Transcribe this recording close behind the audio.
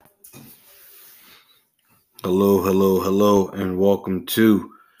Hello, hello, hello, and welcome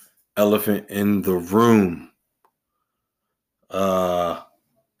to Elephant in the Room. Uh,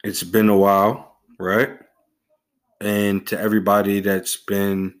 it's been a while, right? And to everybody that's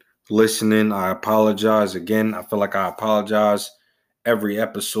been listening, I apologize again. I feel like I apologize every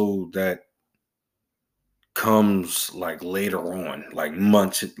episode that comes like later on, like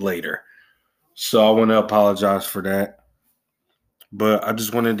months later. So I want to apologize for that. But I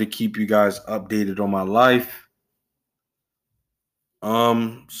just wanted to keep you guys updated on my life.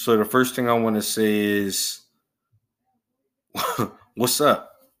 So the first thing I want to say is what's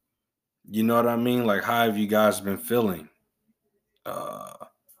up? You know what I mean? Like, how have you guys been feeling? Uh,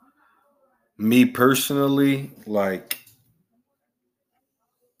 Me personally, like,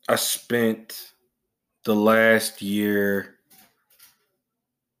 I spent the last year.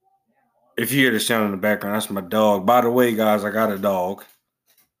 If you hear the sound in the background, that's my dog. By the way, guys, I got a dog.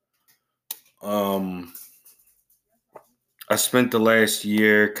 Um, I spent the last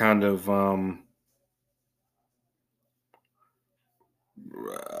year kind of, I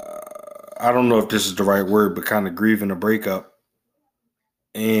don't know if this is the right word, but kind of grieving a breakup.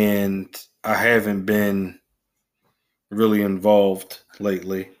 And I haven't been really involved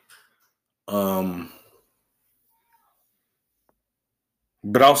lately. Um,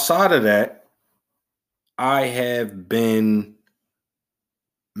 but outside of that, I have been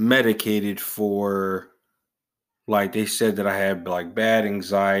medicated for, like, they said that I had like bad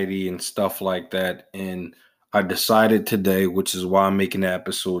anxiety and stuff like that. And I decided today, which is why I'm making the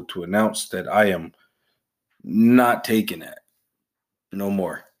episode, to announce that I am not taking that no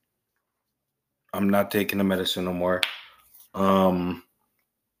more. I'm not taking the medicine no more. Um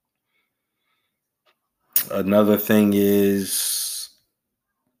Another thing is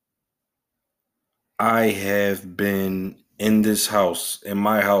I have been in this house, in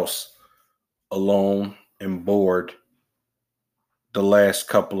my house, alone and bored the last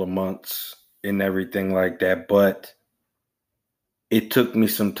couple of months and everything like that. But it took me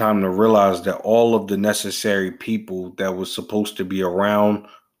some time to realize that all of the necessary people that was supposed to be around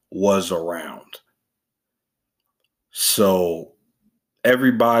was around. So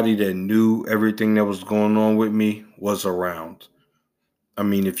everybody that knew everything that was going on with me was around. I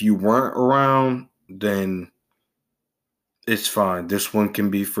mean, if you weren't around, then it's fine. This one can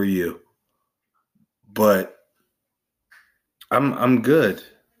be for you. But I'm good.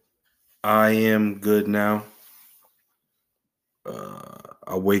 I am good now.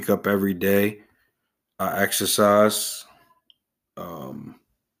 I wake up every day. I exercise. Um,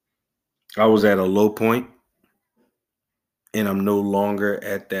 I was at a low point, and I'm no longer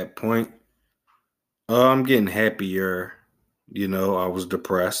at that point. I'm getting happier. I was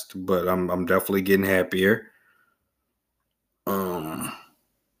depressed, but I'm definitely getting happier. Um,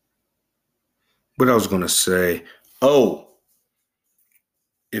 what I was gonna say? Oh,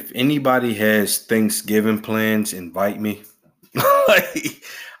 if anybody has Thanksgiving plans, invite me. Like,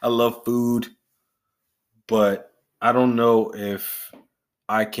 I love food, but I don't know if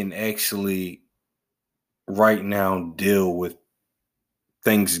I can actually right now deal with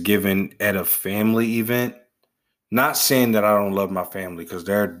Thanksgiving at a family event. Not saying that I don't love my family because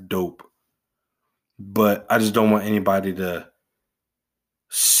they're dope, but I just don't want anybody to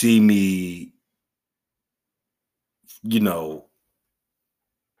see me, you know,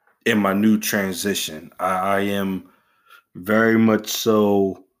 in my new transition. I am very much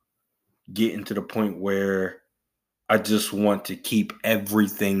so getting to the point where I just want to keep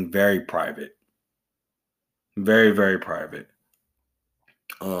everything very private. Very, very private.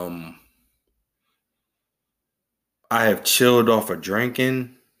 Um, I have chilled off of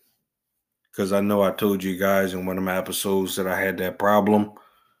drinking because I know I told you guys in one of my episodes that I had that problem.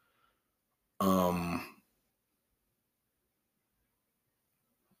 Um,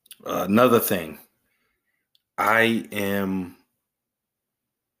 Another thing, I am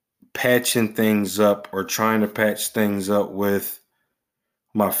patching things up or trying to patch things up with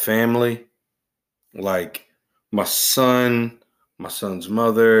my family, like my son, my son's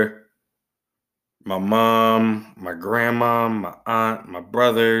mother, my mom, my grandma, my aunt, my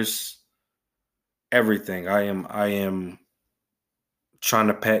brothers, everything. I am trying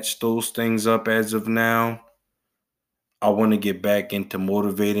to patch those things up as of now. I want to get back into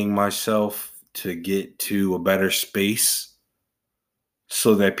motivating myself to get to a better space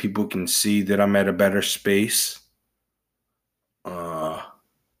so that people can see that I'm at a better space. Uh,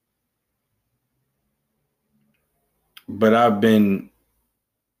 but I've been,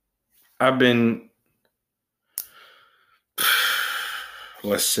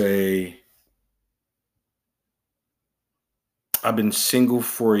 let's say, I've been single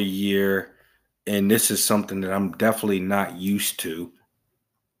for a year, And this is something that I'm definitely not used to.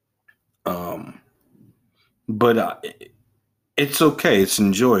 Um, but it's okay. It's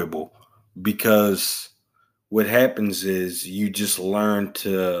enjoyable because what happens is you just learn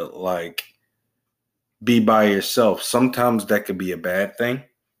to like be by yourself. Sometimes that could be a bad thing,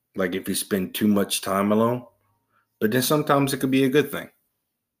 like if you spend too much time alone, but then sometimes it could be a good thing.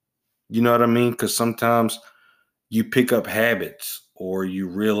 You know what I mean? Because sometimes you pick up habits or you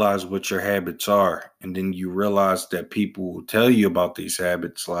realize what your habits are, and then you realize that people will tell you about these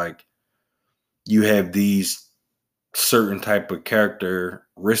habits, like you have these certain type of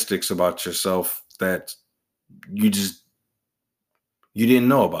characteristics about yourself that you just you didn't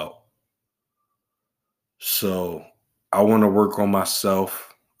know about. So I want to work on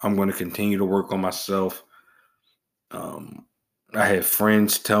myself. I'm going to continue to work on myself. um, I had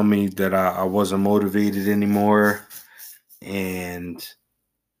friends tell me that I wasn't motivated anymore, and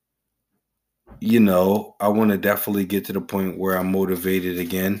I want to definitely get to the point where I'm motivated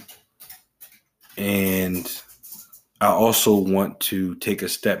again. And I also want to take a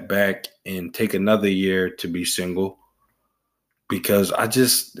step back and take another year to be single because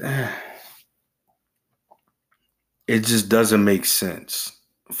it just doesn't make sense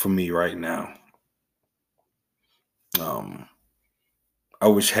for me right now. Um, I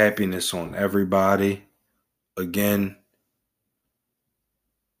wish happiness on everybody. Again,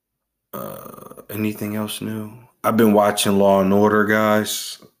 anything else new? I've been watching Law and Order,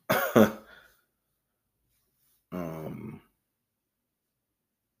 guys. um,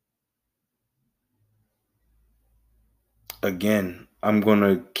 Again, I'm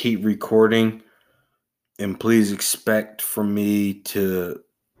gonna keep recording, and please expect for me to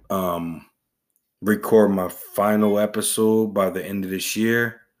um, record my final episode by the end of this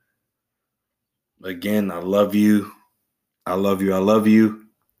year. Again, I love you. I love you. I love you.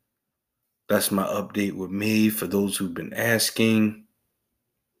 That's my update with me for those who've been asking.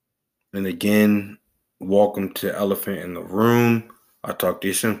 And again, welcome to Elephant in the Room. I'll talk to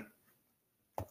you soon.